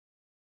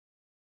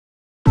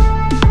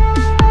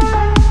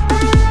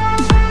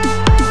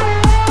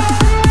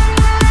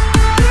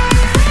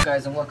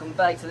guys, and welcome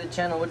back to the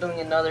channel. We're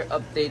doing another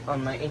update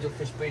on my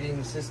angelfish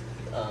breeding system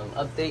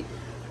update.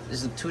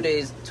 This is 2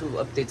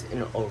 updates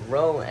in a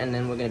row, and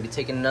then we're going to be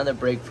taking another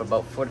break for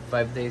about 4 to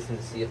 5 days and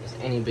see if there's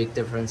any big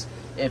difference.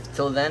 If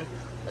till then,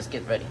 let's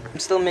get ready. I'm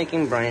still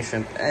making brine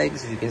shrimp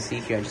eggs. As you can see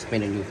here, I just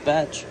made a new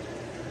batch.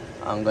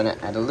 I'm going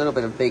to add a little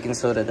bit of baking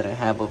soda that I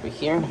have over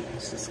here.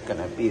 This is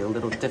going to be a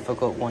little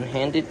difficult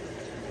one-handed.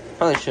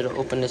 Probably should have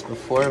opened this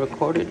before I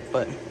recorded,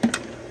 but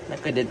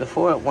like I did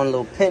before, one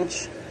little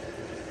pinch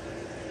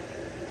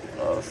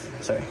of,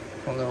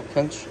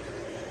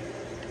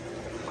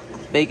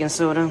 baking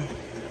soda.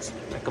 It's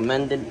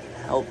recommended,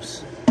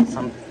 helps.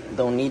 Some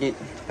don't need it,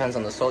 depends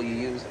on the salt you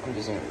use. I'm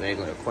using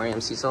regular aquarium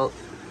sea salt.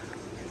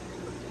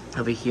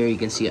 Over here you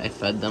can see I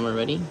fed them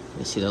already.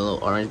 You see the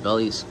little orange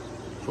bellies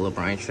full of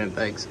brine shrimp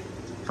eggs.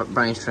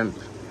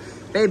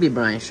 Baby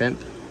brine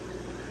shrimp.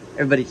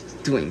 Everybody's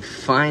doing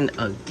fine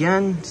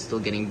again, still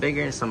getting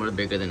bigger. Some are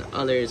bigger than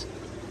others.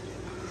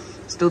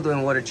 Still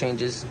doing water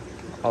changes,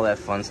 all that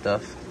fun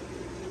stuff.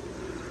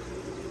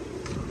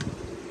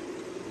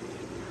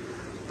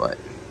 But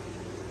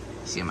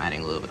see, I'm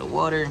adding a little bit of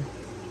water.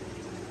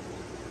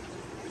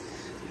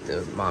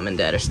 The mom and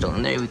dad are still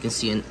in there. We can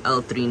see an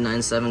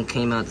L397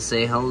 came out to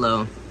say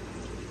hello.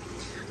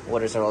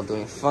 Waters are all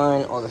doing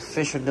fine. All the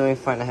fish are doing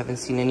fine. I haven't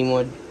seen any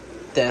more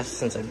deaths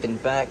since I've been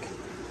back.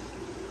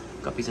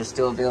 Guppies are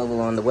still available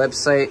on the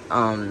website.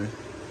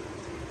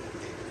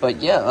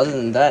 But yeah, other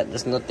than that,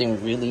 there's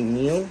nothing really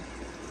new.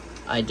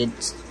 I did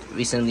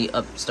recently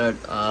start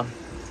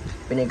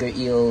vinegar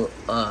eel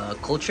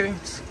culture.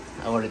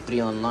 I ordered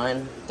 3 online.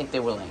 I think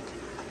they were like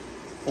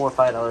 $4 or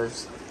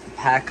 $5 a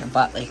pack. I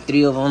bought like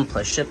 3 of them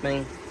plus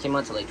shipping. Came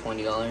out to like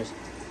 $20.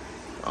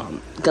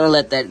 Gonna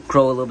let that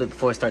grow a little bit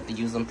before I start to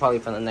use them. Probably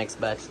for the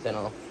next batch, then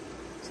I'll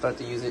start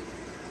to use it.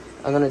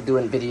 I'm gonna do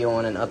a video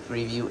on an up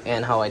review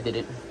and how I did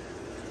it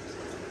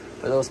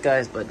for those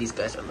guys. But these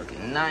guys are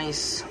looking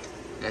nice. If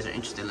you guys are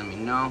interested, let me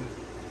know.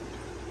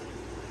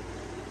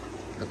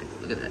 Look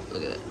at that.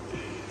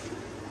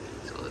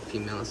 It's all the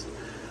females.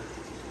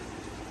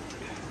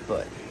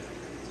 But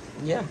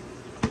yeah,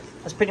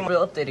 that's pretty much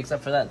the update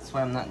except for that. That's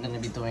why I'm not going to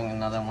be doing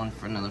another one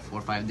for another 4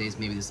 or 5 days.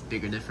 Maybe there's a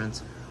bigger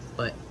difference.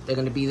 But they're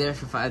going to be there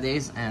for 5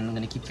 days, and I'm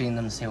going to keep feeding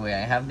them the same way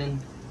I have been.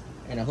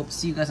 And I hope to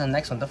see you guys on the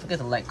next one. Don't forget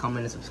to like,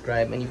 comment, and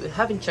subscribe. And if you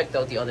haven't checked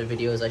out the other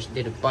videos, I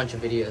did a bunch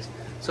of videos.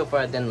 So far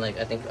I've done like,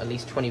 I think at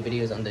least 20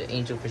 videos on the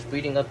angelfish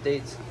breeding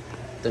updates.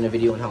 Done a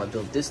video on how I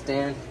built this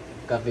stand.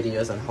 Got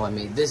videos on how I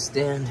made this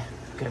stand.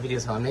 Got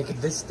videos how I'm making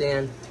this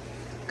stand.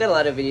 Got a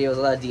lot of videos,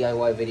 a lot of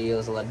DIY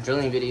videos, a lot of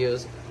drilling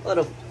videos, a lot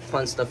of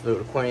fun stuff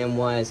aquarium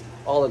wise,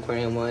 all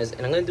aquarium wise.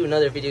 And I'm gonna do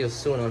another video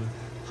soon on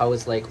how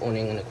it's like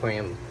owning an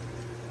aquarium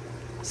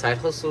side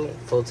hustle,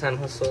 full-time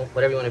hustle,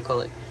 whatever you want to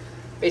call it.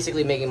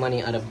 Basically making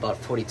money out of about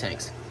 40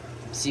 tanks.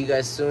 See you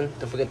guys soon.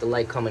 Don't forget to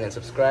like, comment, and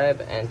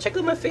subscribe. And check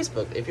out my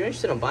Facebook. If you're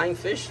interested in buying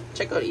fish,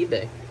 check out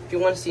eBay. If you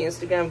want to see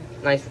Instagram,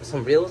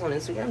 some reels on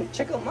Instagram,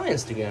 check out my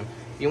Instagram.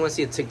 If you want to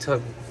see a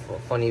TikTok for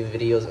funny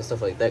videos and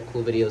stuff like that,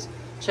 cool videos,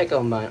 check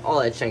out mine,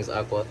 all at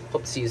CHENGSAQUA.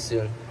 Hope to see you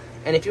soon.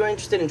 And if you're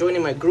interested in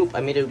joining my group,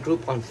 I made a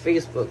group on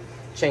Facebook,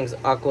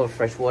 CHENGSAQUA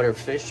Freshwater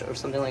Fish or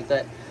something like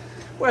that,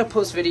 where I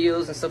post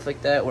videos and stuff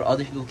like that, where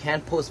other people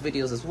can post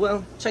videos as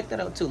well. Check that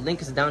out too.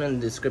 Link is down in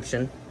the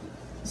description.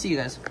 See you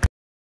guys.